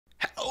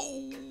Hello,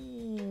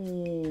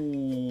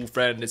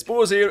 friend. It's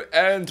Boras here,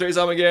 and today's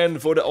time again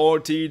for the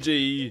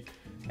RTG.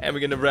 And we're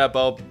gonna wrap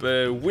up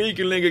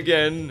Weekend Link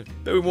again,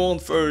 but we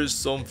want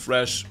first some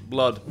fresh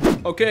blood.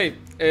 Okay,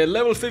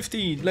 level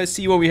 15. Let's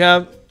see what we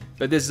have.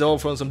 But this is all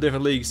from some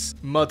different leagues.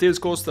 Mateus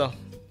Costa.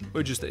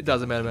 It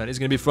doesn't matter, man. It's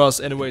gonna be for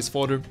us anyways,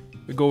 fodder.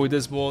 We go with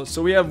this one.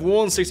 So we have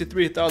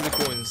 163,000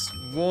 coins,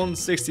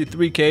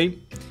 163k.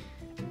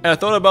 And I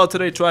thought about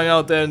today trying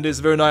out then this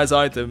very nice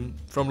item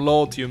from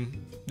Latium,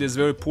 this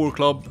very poor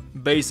club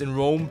based in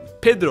Rome.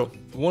 Pedro,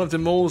 one of the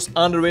most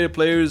underrated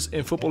players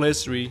in football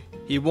history.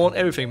 He won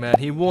everything, man.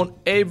 He won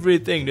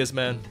everything, this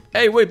man.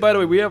 Hey, wait, by the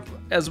way, we have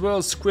as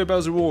well Squib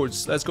as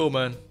rewards. Let's go,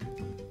 man.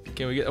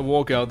 Can we get a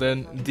walkout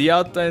then?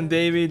 Diatta and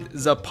David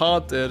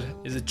Zapater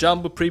is a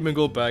jumbo premium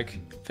gold pack.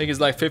 I think it's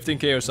like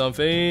 15k or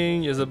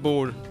something. Is a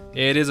board.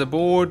 It is a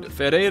board.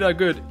 Ferreira,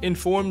 good.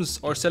 Informs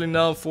are selling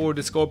now for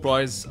the score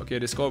prize. Okay,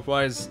 the score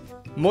prize.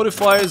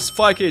 Modifiers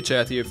 5k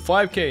chat here.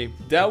 5k.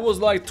 That was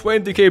like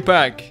 20k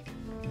pack.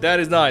 That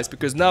is nice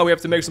because now we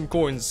have to make some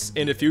coins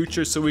in the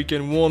future so we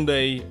can one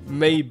day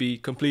maybe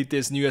complete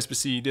this new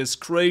SPC. This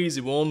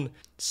crazy one.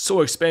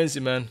 So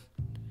expensive, man.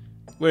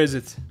 Where is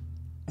it?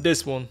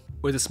 This one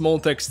with a small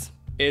text.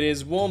 It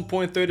is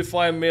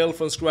 1.35 mil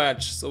from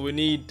scratch. So we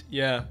need,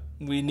 yeah,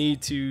 we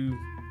need to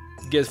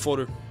get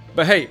fodder.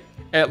 But hey,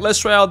 let's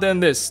try out then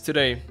this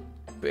today.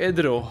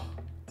 Pedro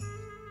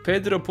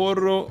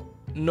Porro.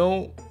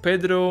 No,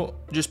 Pedro.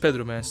 Just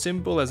Pedro, man.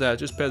 Simple as that.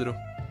 Just Pedro.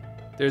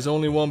 There's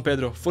only one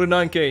Pedro.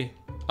 49k.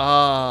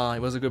 Ah, it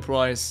was a good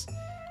price.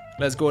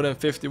 Let's go then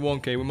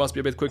 51k. We must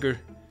be a bit quicker.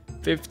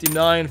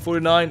 59,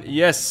 49.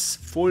 Yes,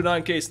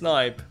 49k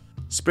snipe.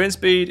 Sprint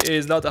speed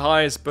is not the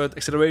highest, but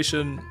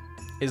acceleration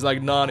is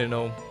like none, you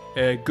know.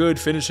 Good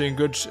finishing,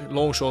 good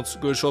long shots,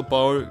 good shot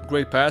power,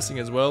 great passing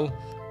as well.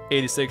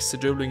 86,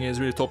 dribbling is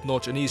really top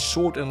notch, and he's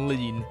short and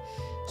lean,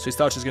 so his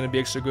touch is going to be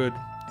extra good.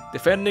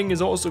 Defending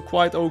is also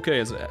quite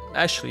okay.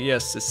 Actually,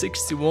 yes,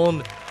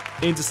 61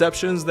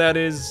 interceptions. That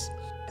is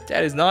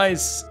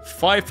nice.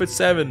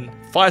 5'7",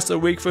 5-star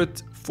weak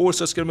foot,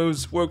 4-star skill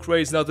moves. Work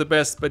rate is not the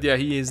best, but yeah,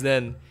 he is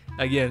then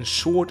again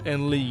short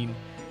and lean.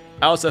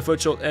 Outside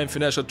foot shot and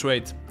financial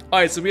trait.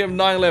 Alright, so we have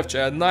 9 left,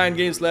 chat. 9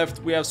 games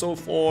left. We have so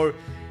far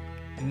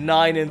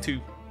 9 and 2.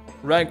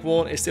 Rank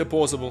 1 is still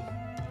possible.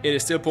 It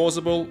is still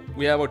possible.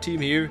 We have our team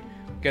here.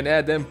 We can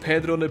add them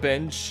Pedro on the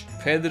bench.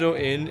 Pedro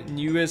in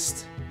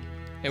newest.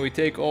 And we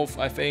take off,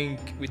 I think,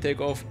 we take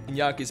off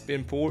Inyaki's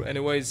been poor.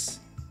 Anyways,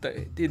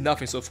 that did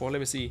nothing so far. Let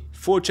me see.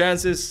 4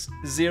 chances,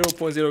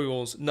 0.0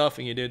 goals.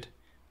 Nothing he did.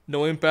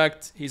 No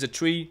impact. He's a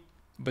tree.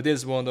 But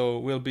this one, though,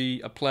 will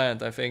be a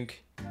plant, I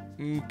think.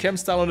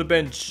 Kempstyle on the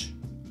bench.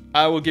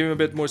 I will give him a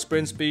bit more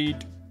sprint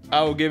speed.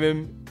 I will give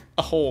him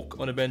a hawk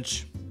on the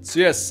bench. So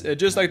yes,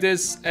 just like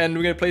this, and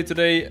we're gonna play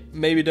today,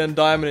 maybe then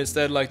diamond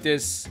instead like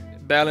this.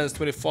 Balance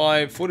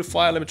 25,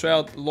 45, let me try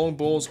out long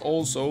balls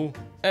also.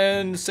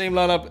 And same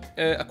lineup,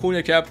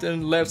 Acuna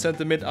captain, left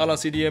center mid, Alan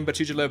CDM,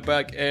 Bachicha left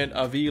back, and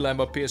Avila and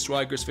Mbappé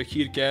strikers,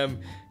 Fekir Cam,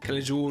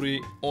 Caligiuri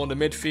on the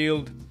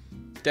midfield.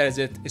 That is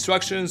it.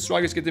 Instructions,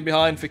 strikers getting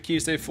behind, Fekir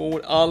stay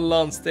forward,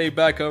 Alan stay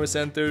back over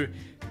center,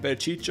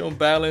 Bachicha on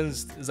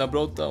balanced,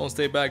 Zabrota on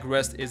stay back,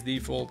 rest is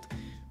default.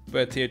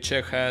 But here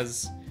Czech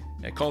has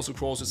console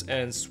crosses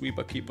and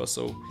sweeper keeper,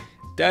 so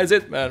that's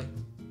it, man.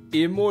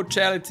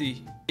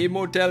 Immortality,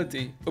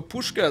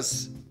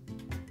 Pushkas.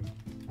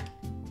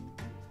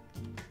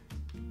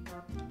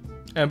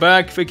 And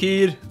back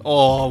Fekir.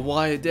 Oh,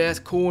 why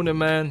that corner,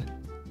 man?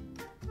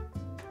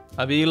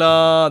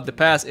 Avila, the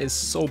pass is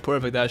so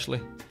perfect actually.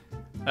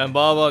 And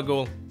Bava,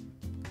 goal.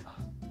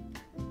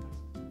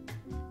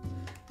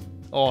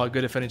 Oh,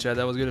 good defending, chat.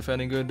 That was good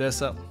defending, good.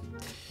 That's up.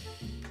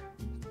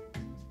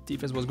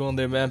 Defense was going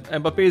there, man.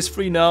 Mbappé is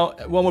free now.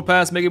 One more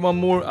pass, make it one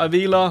more.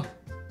 Avila.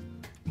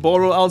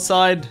 Borrow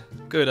outside.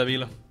 Good,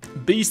 Avila.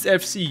 Beast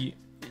FC.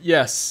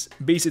 Yes,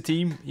 Beast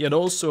team. He had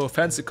also a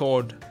fancy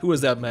card. Who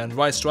was that, man?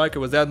 Right striker.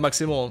 Was that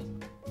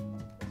Maximon?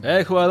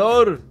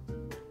 Ecuador.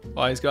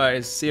 Oh, this guy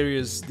is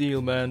serious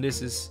deal, man.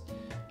 This is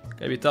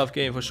gonna be a tough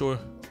game for sure.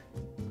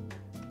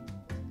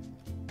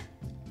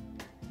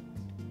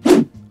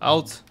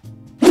 Out.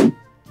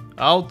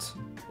 Out.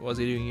 What's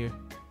he doing here?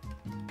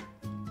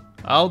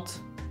 Out.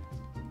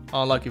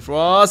 Unlucky for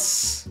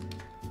us.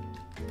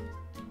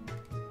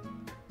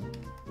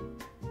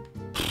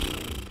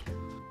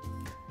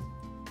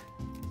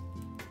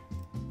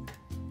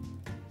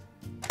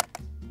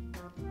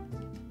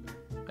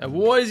 And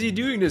what is he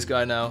doing, this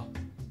guy now?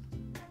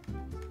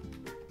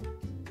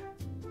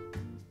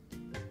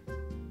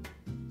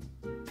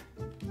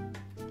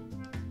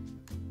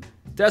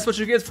 That's what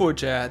you get for it,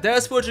 chat.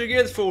 That's what you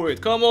get for it.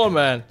 Come on,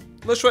 man.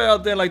 Let's try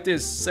out then like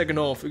this, second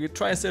off. We could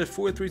try instead of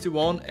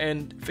 4-3-2-1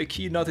 and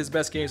Fekir not his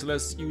best game, so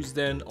let's use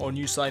then our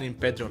new signing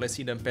Pedro. Let's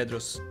see them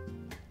Pedros.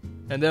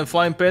 And then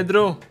find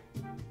Pedro.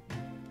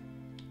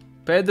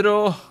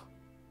 Pedro.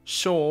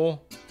 Shaw.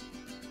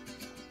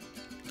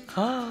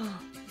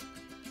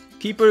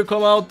 Keeper,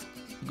 come out.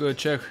 Good,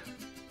 check.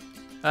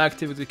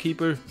 Active with the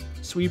keeper.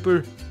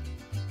 Sweeper.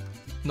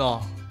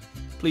 No.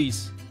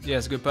 Please.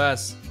 Yes, good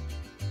pass.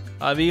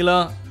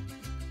 Avila.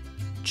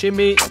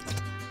 Chimmy.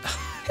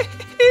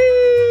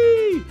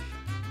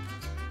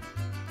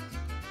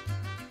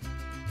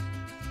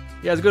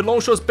 Yes, good long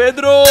shots.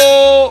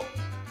 Pedro.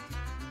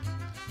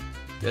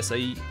 Yes,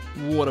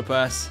 what a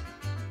pass.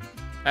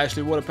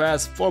 Actually, what a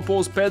pass. 4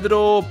 poles.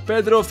 Pedro.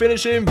 Pedro,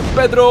 finish him.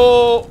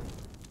 Pedro.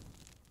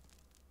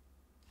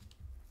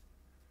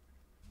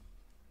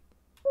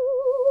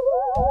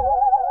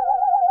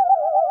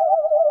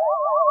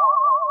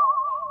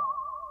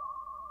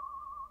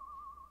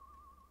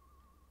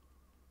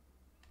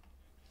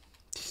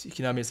 You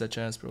cannot miss that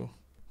chance, bro.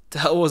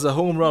 That was a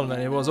home run,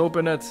 man. It was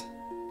open net.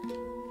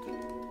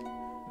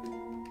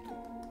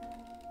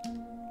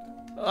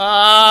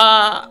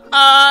 No.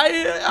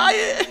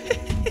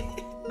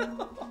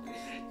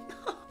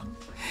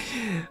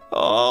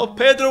 Oh,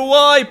 Pedro,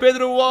 why?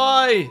 Pedro,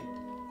 why?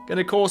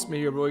 Gonna cost me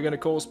here, bro. You're gonna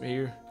cost me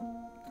here.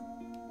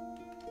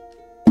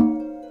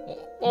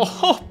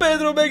 Oh,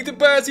 Pedro, make the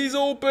pass. He's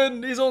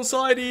open. He's on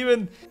side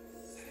even.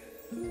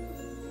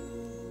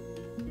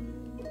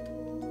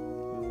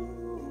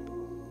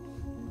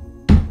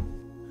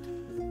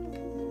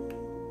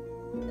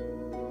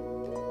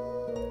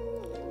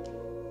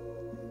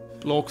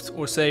 Blocked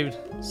or saved.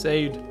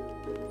 Saved.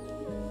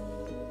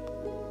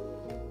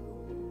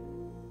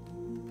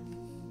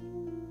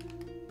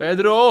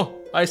 Pedro!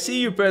 I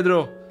see you,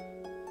 Pedro!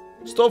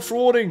 Stop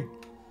frauding!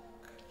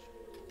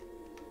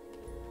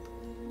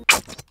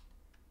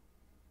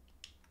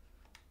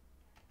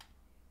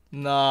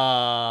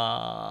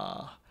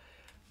 Nah.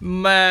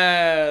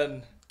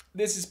 Man.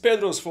 This is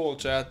Pedro's fault,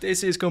 chat.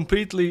 This is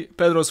completely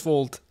Pedro's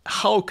fault.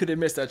 How could he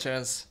miss that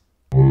chance?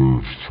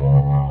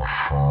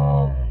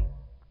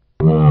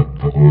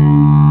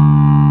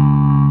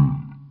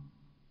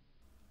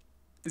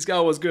 This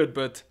guy was good,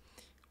 but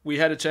we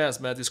had a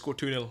chance, man, to score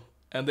 2-0.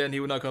 And then he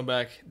would not come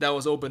back. That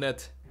was open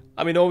net.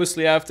 I mean,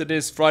 obviously, after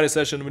this Friday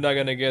session, we're not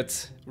gonna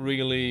get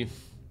really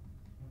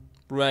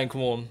rank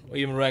 1 or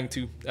even rank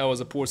 2. That was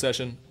a poor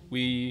session.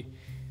 We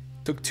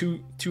took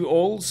two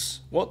alls.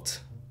 What?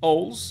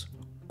 Alls?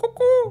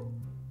 Cuckoo!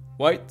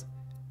 What?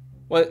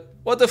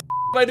 What the f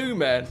am I doing,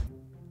 man?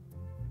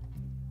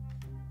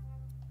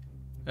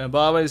 And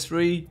Baba is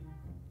free.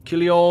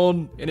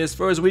 Killian in his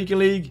first weekend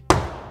league.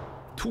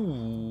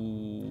 2.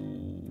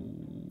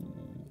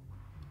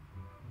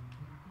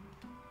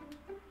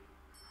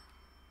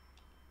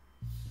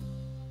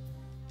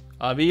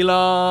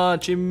 Avila,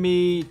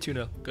 Jimmy,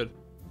 2-0. Good.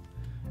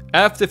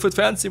 After Foot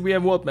Fancy, we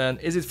have what, man?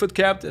 Is it Foot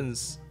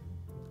Captains?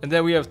 And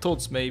then we have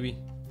Tots, maybe.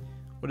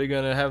 Or they're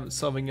gonna have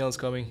something else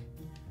coming.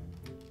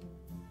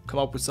 Come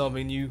up with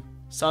something new.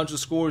 Sancho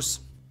scores.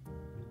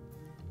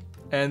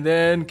 And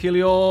then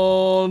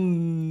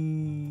Killian.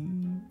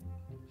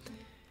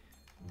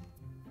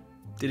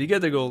 Did he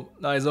get the goal?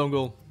 Nice own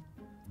goal.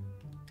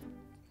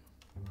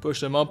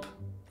 Push them up.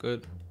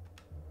 Good.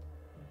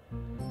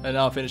 And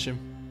now finish him.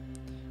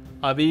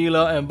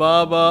 Avila and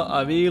Baba.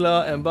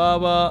 Avila and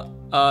Baba.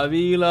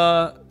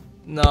 Avila.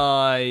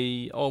 Nah,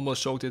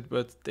 almost choked it,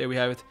 but there we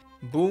have it.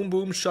 Boom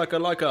Boom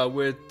Shakalaka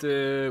with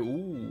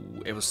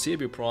ooh,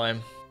 Eusebio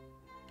Prime.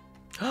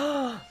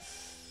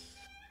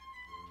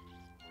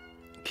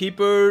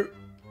 Keeper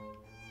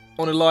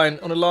on the line,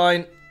 on the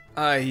line.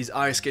 Ah, he's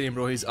ice skating,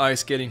 bro. He's ice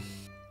skating.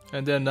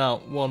 And then now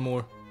one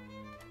more.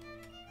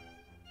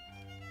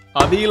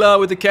 Avila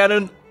with the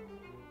cannon.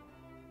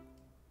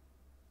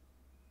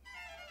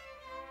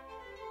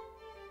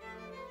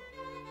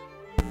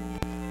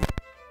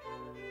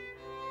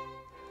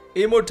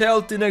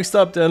 Immortality next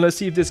up then. Let's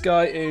see if this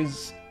guy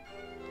is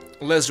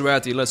less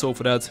ratty. Let's hope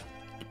for that.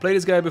 Played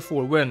this guy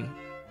before. When?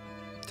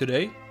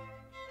 Today?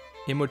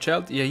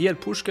 Immortality? Yeah, he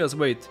had Pushkas.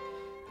 Wait.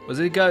 Was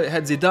it the guy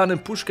had Zidane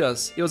and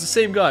Pushkas? It was the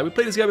same guy. We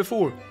played this guy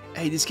before.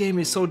 Hey, this game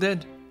is so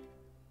dead.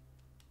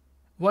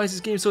 Why is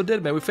this game so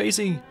dead, man? We're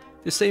facing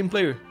the same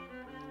player.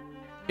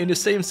 In the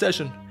same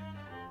session.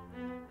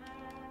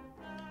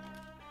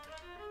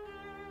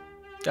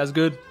 That's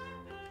good.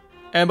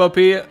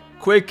 Mbappe.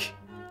 Quick.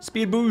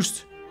 Speed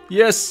boost.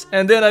 Yes,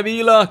 and then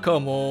Avila.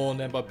 Come on,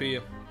 Mbappe.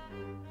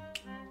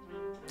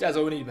 That's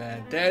what we need,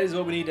 man. That is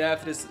what we need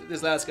after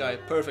this last guy.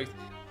 Perfect.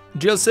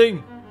 Jill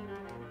Singh.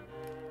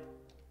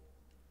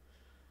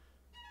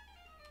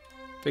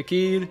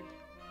 Fekir.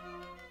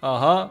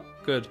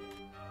 Good.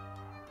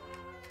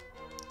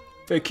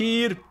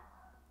 Fekir.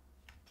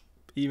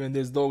 Even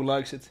this dog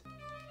likes it.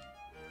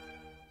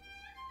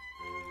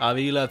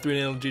 Avila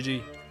 3-0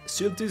 GG.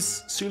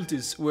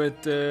 Sultis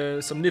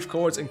with some NIF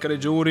cards and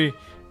Caligiuri.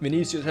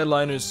 Vinicius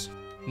headliners.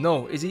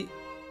 No, is he?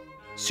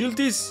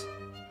 Sultis?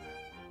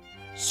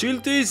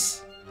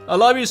 Sultis? I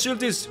love you,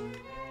 Sultis.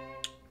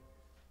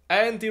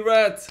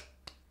 Anti-rat.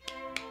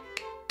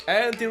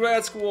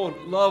 Anti-rat squad.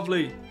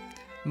 Lovely.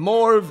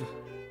 Morv.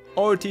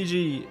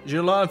 RTG.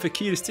 Jelan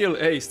Fekir still.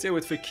 Hey, still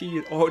with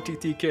Fekir.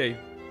 RTTK.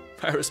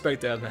 I respect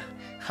that, man.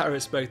 I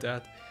respect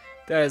that.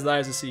 That is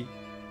nice to see.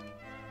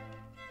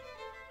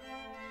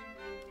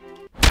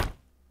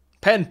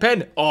 Pen.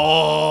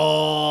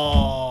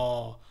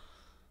 Oh.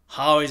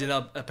 How is it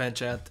not a pen,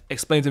 chat?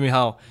 Explain to me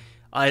how.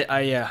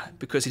 Yeah,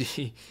 because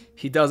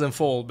he doesn't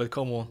fall, but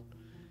come on.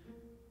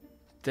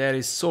 That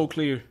is so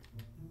clear.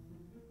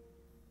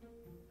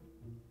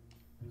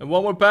 And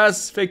one more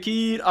pass,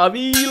 Fekir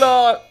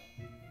Avila.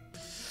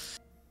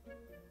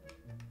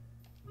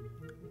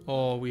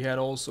 Oh, we had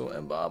also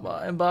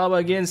Mbaba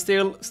again,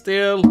 still.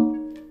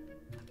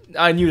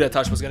 I knew that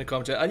touch was gonna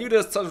come, chat. I knew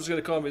that touch was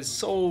gonna come. It's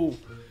so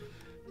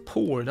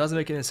poor. It doesn't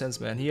make any sense,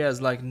 man. He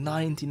has like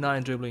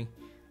 99 dribbling,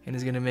 and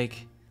he's gonna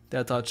make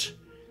that touch.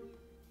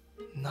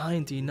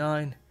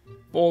 99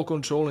 ball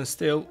control, and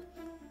still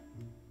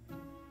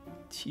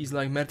he's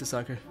like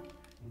Mertesacker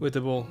with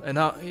the ball, and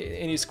now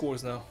he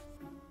scores now.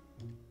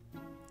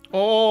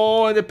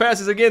 Oh, and the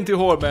pass is again too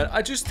hard, man.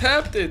 I just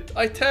tapped it.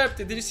 I tapped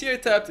it. Did you see I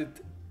tapped it?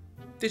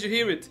 Did you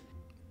hear it?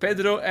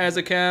 Pedro as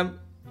a cam.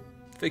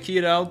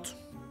 Fekir out.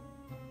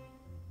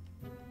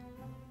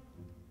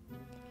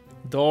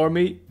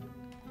 Dormy.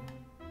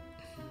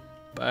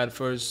 Bad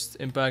first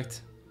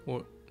impact.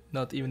 Or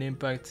not even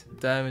impact.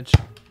 Damage.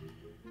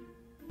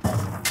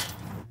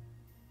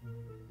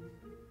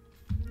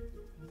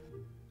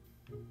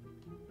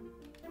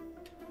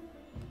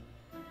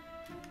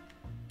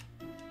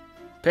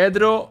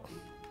 Pedro.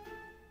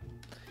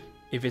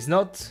 If it's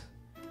not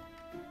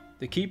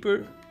the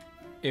keeper,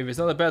 if it's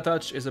not a bad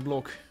touch, it's a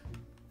block.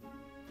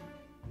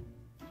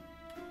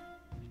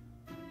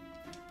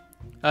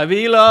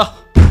 Avila.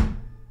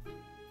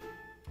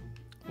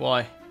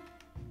 Why?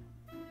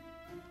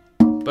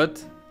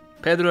 But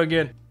Pedro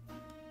again.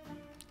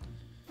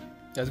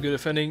 That's good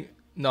defending.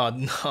 Nah.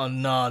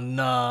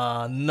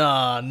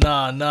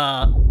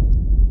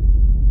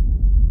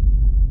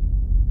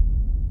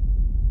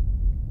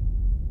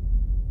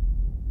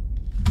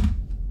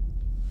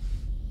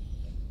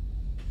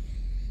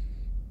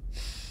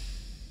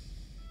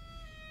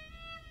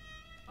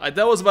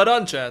 That was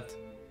Varane, chat.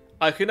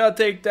 I cannot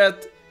take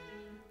that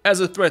as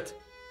a threat.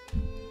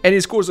 And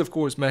he scores, of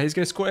course, man. He's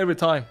gonna score every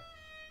time.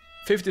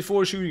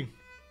 54 shooting.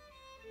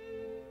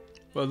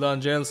 Well done,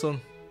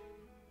 Jensen.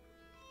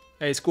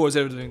 Hey, he scores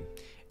everything.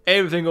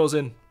 Everything goes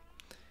in.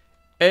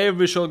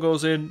 Every shot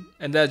goes in.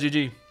 And that's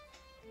GG.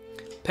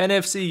 Pen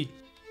FC.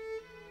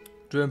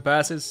 Driven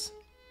passes.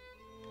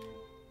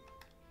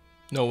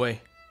 No way.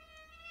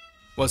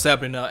 What's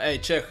happening now? Hey,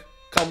 check.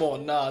 Come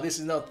on, nah. This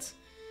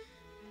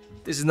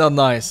is not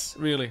nice,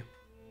 really.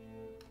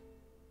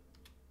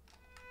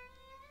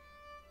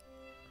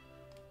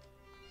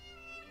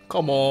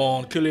 Come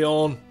on,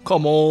 Kylian.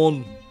 Come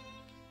on.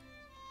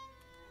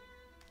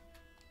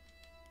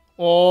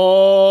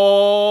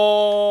 Oh,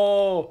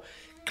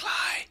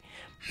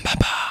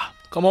 Baba.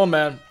 Come on,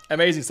 man.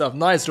 Amazing stuff.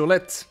 Nice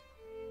roulette.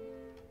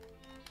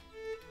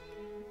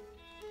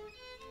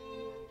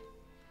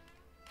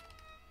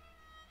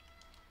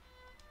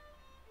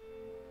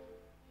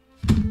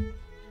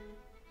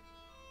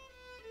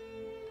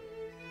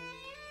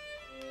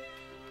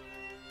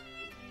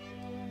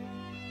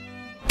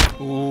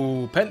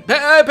 Ooh, pen,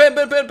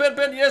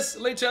 yes,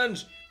 late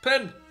challenge,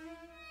 pen.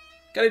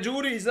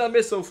 Caligiuri, he's not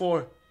missed so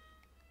far.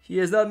 He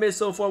has not missed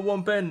so far,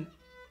 one pen.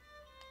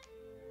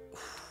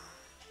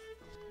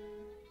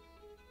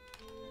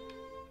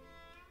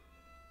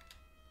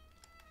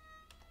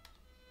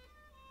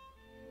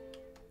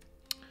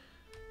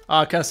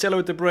 Cancelo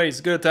with the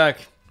brace, good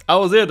attack. I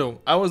was there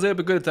though,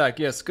 but good attack,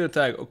 yes, good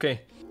attack,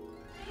 okay.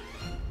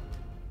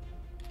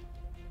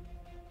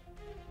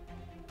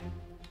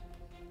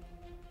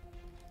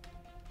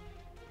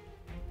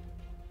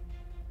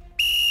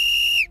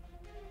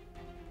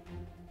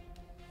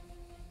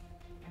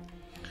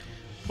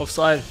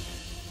 Offside.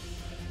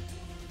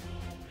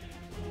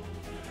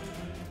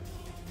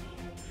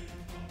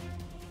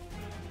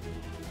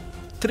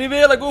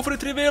 Trivela, go for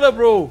the Trivela,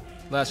 bro.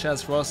 Last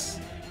chance for us.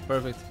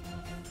 Perfect.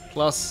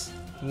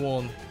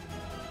 +1.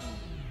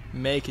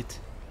 Make it.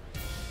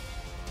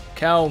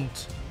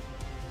 Count.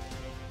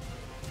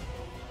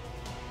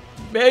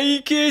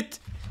 Make it.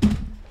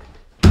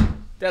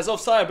 That's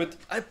offside, but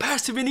I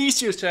passed to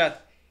Vinicius,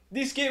 chat.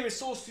 This game is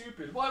so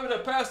stupid. Why would I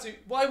pass to?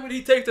 Why would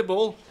he take the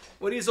ball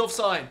when he's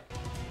offside?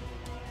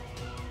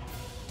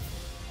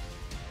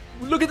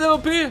 Look at that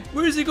up here.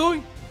 Where is he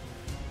going?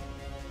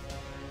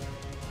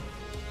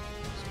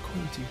 He's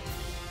going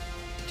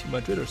to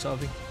Madrid or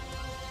something.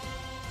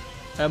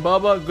 And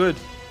Baba, good.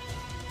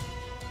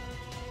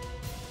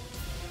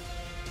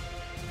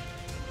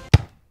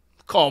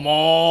 Come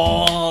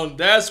on.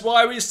 That's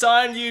why we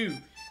signed you.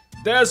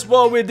 That's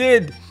what we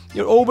did.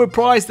 You're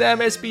overpriced, damn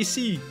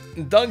SBC.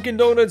 Dunkin'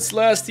 Donuts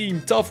last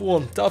team. Tough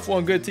one,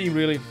 good team,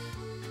 really.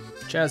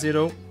 Chance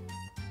zero.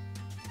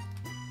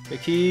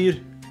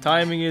 Fekir.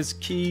 Timing is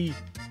key.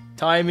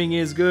 Timing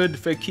is good.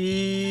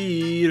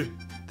 Fekir.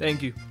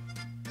 Thank you.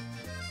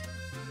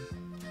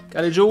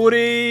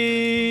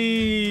 Caligiuri.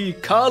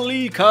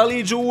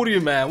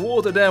 Caligiuri, man.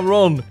 What a damn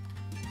run.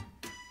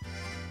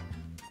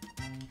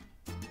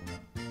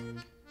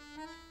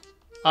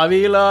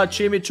 Avila,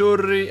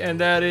 Chimichurri, and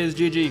that is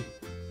GG.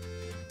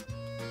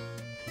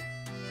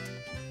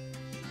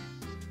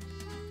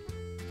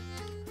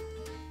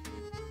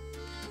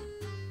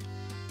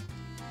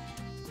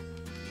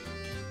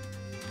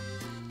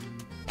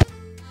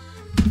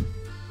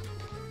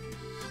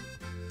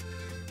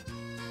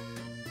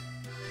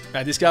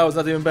 And this guy was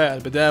not even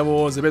bad, but that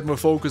was a bit more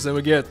focused, and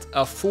we get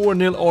a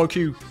 4-0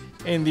 RQ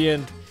in the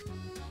end.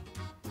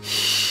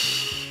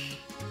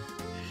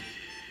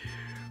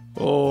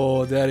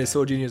 Oh, that is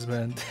so genius,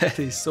 man. That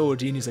is so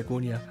genius,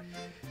 Acuna.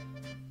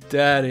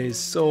 That is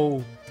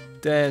so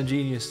damn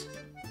genius.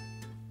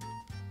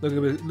 Look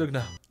at it, look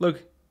now,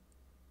 look.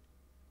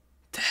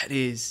 That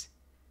is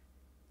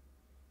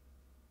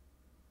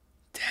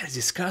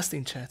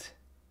disgusting, chat.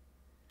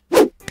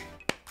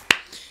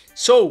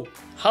 So,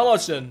 how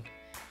much then?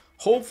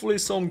 Hopefully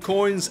some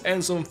coins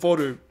and some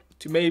fodder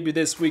to maybe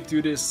this week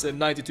do this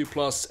 92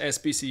 plus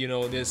SPC, you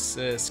know, this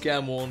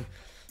scam one.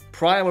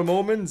 Primal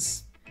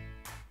moments.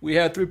 We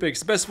have 3 picks.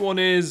 The best one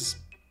is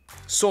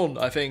Son,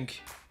 I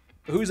think.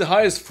 Who's the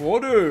highest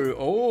fodder?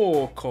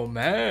 Oh,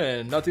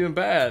 command. Not even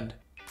bad.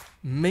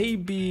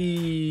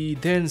 Maybe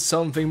then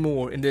something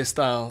more in this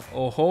style.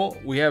 Oh,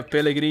 we have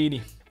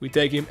Pellegrini. We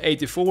take him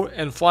 84.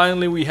 And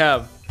finally we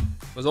have,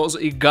 was also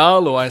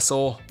Igalo I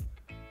saw.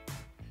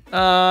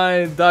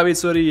 David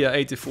Soria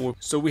 84.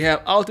 So we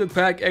have Ultimate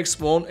Pack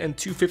X1 and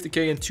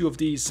 250k and 2 of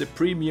these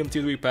premium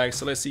Tier 3 packs.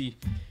 So let's see.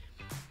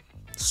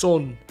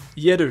 Son,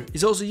 Yedder.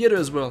 He's also Yedder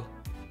as well.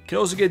 Can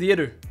also get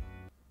Yedder.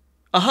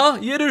 Aha,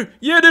 Yedder,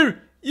 Yedder,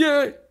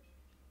 yeah.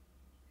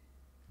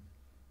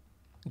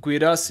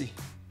 Guirassi.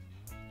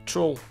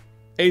 Troll.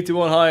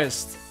 81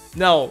 highest.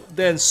 Now,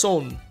 then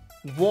Son.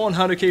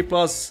 100k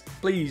plus,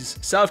 please.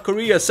 South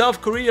Korea,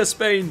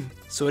 Spain.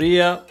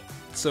 Soria,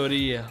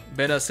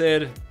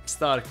 Benacer,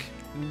 Stark.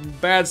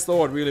 Bad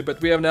start really, but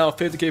we have now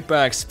 50k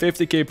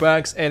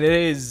packs, and it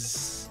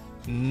is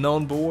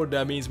non-board.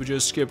 That means we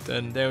just skipped,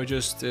 and then we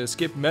just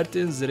skip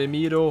Mertens,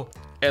 Remiro.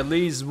 At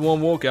least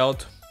one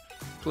walkout,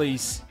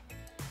 please.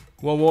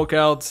 One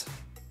walkout,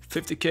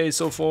 50k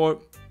so far.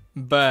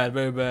 Bad,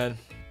 very bad.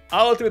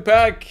 Ultimate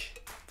pack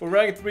for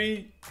rank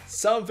 3,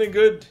 something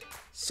good.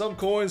 Some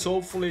coins,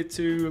 hopefully,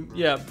 to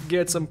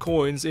get some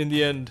coins in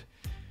the end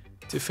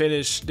to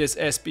finish this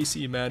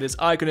SPC, man. This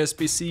Icon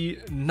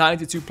SPC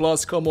 92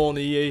 plus. Come on,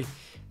 EA,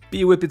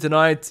 be with me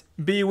tonight.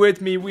 Be with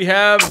me. We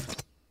have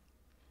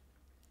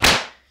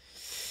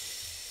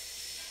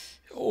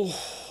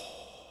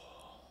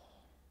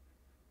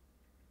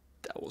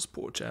that was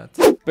poor, chat.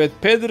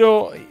 But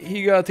Pedro,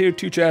 he got here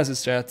 2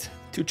 chances, chat.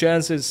 2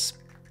 chances.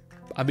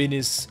 I mean,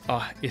 it's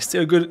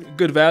still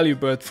good value,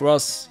 but for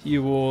us, he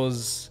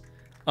was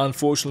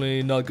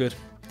unfortunately not good.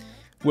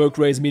 Work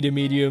rates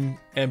medium,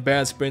 and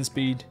bad sprint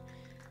speed,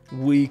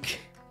 weak.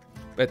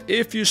 But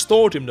if you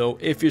start him though,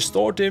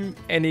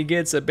 and he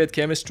gets a bit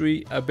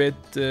chemistry, a bit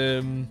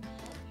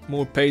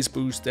more pace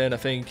boost, then I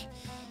think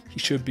he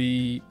should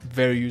be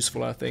very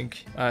useful. I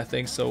think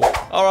so.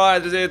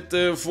 Alright, that's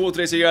it for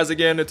today. See you guys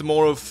again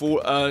tomorrow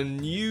for a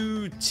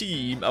new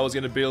team I was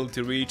gonna build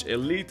to reach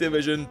Elite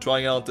Division,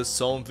 trying out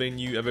something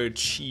new, a very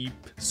cheap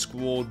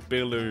squad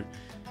builder.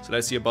 So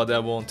let's see about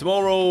that one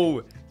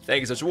tomorrow.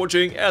 Thank you so much for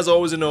watching. As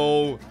always,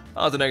 until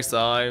next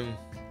time,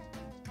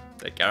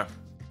 take care.